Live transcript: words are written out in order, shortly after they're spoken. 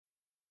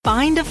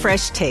Find a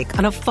fresh take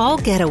on a fall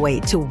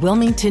getaway to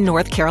Wilmington,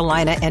 North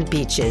Carolina and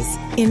beaches.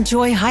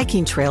 Enjoy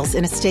hiking trails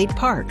in a state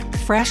park,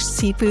 fresh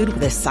seafood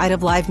with a side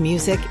of live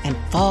music, and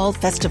fall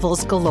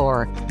festivals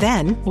galore.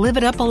 Then live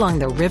it up along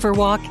the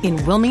Riverwalk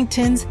in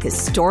Wilmington's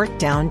historic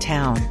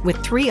downtown.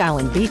 With 3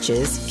 island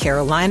beaches,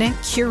 Carolina,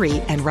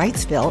 Curie, and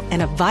Wrightsville,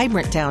 and a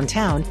vibrant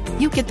downtown,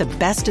 you get the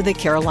best of the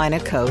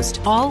Carolina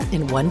coast all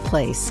in one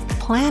place.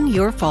 Plan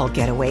your fall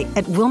getaway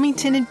at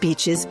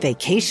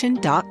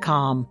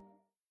WilmingtonandBeachesVacation.com.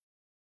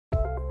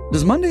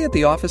 Does Monday at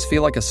the office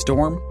feel like a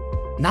storm?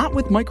 Not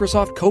with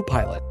Microsoft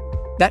Copilot.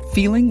 That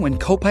feeling when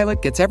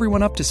Copilot gets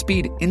everyone up to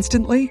speed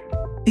instantly?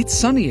 It's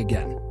sunny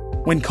again.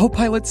 When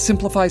Copilot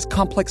simplifies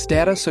complex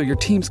data so your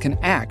teams can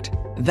act,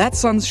 that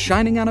sun's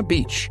shining on a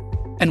beach.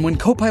 And when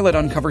Copilot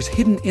uncovers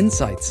hidden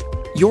insights,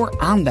 you're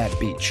on that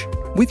beach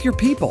with your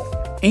people,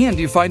 and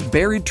you find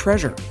buried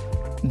treasure.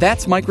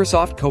 That's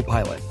Microsoft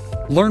Copilot.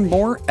 Learn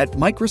more at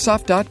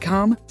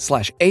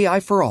Microsoft.com/AI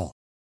for all.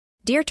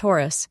 Dear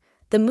Taurus,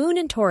 the moon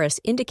in Taurus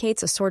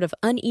indicates a sort of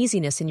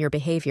uneasiness in your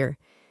behavior.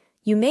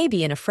 You may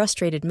be in a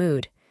frustrated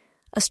mood.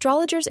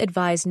 Astrologers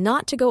advise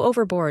not to go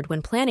overboard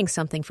when planning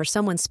something for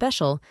someone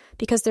special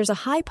because there's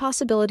a high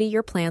possibility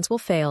your plans will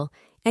fail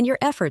and your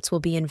efforts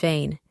will be in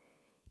vain.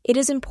 It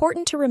is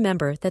important to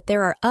remember that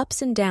there are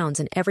ups and downs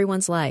in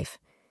everyone's life.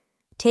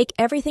 Take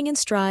everything in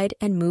stride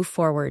and move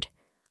forward.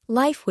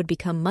 Life would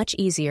become much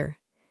easier.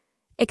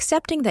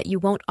 Accepting that you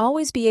won't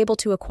always be able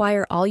to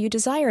acquire all you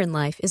desire in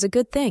life is a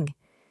good thing.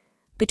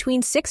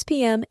 Between 6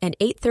 p.m. and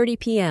 8:30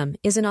 p.m.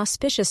 is an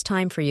auspicious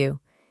time for you.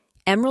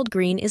 Emerald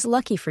green is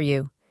lucky for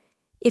you.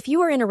 If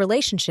you are in a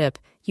relationship,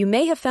 you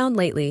may have found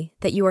lately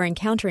that you are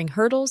encountering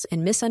hurdles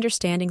and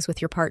misunderstandings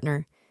with your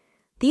partner.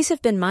 These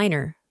have been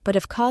minor, but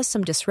have caused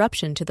some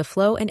disruption to the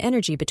flow and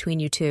energy between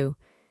you two.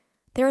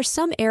 There are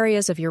some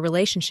areas of your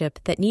relationship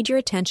that need your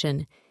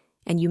attention,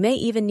 and you may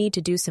even need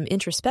to do some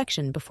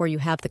introspection before you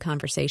have the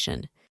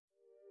conversation.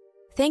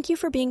 Thank you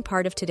for being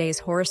part of today's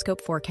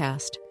horoscope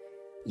forecast.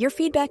 Your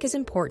feedback is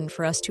important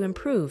for us to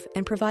improve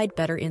and provide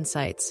better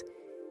insights.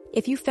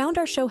 If you found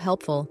our show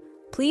helpful,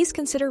 please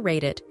consider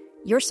rate it.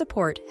 Your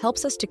support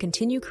helps us to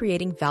continue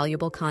creating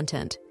valuable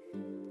content.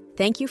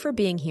 Thank you for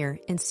being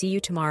here, and see you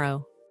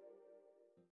tomorrow.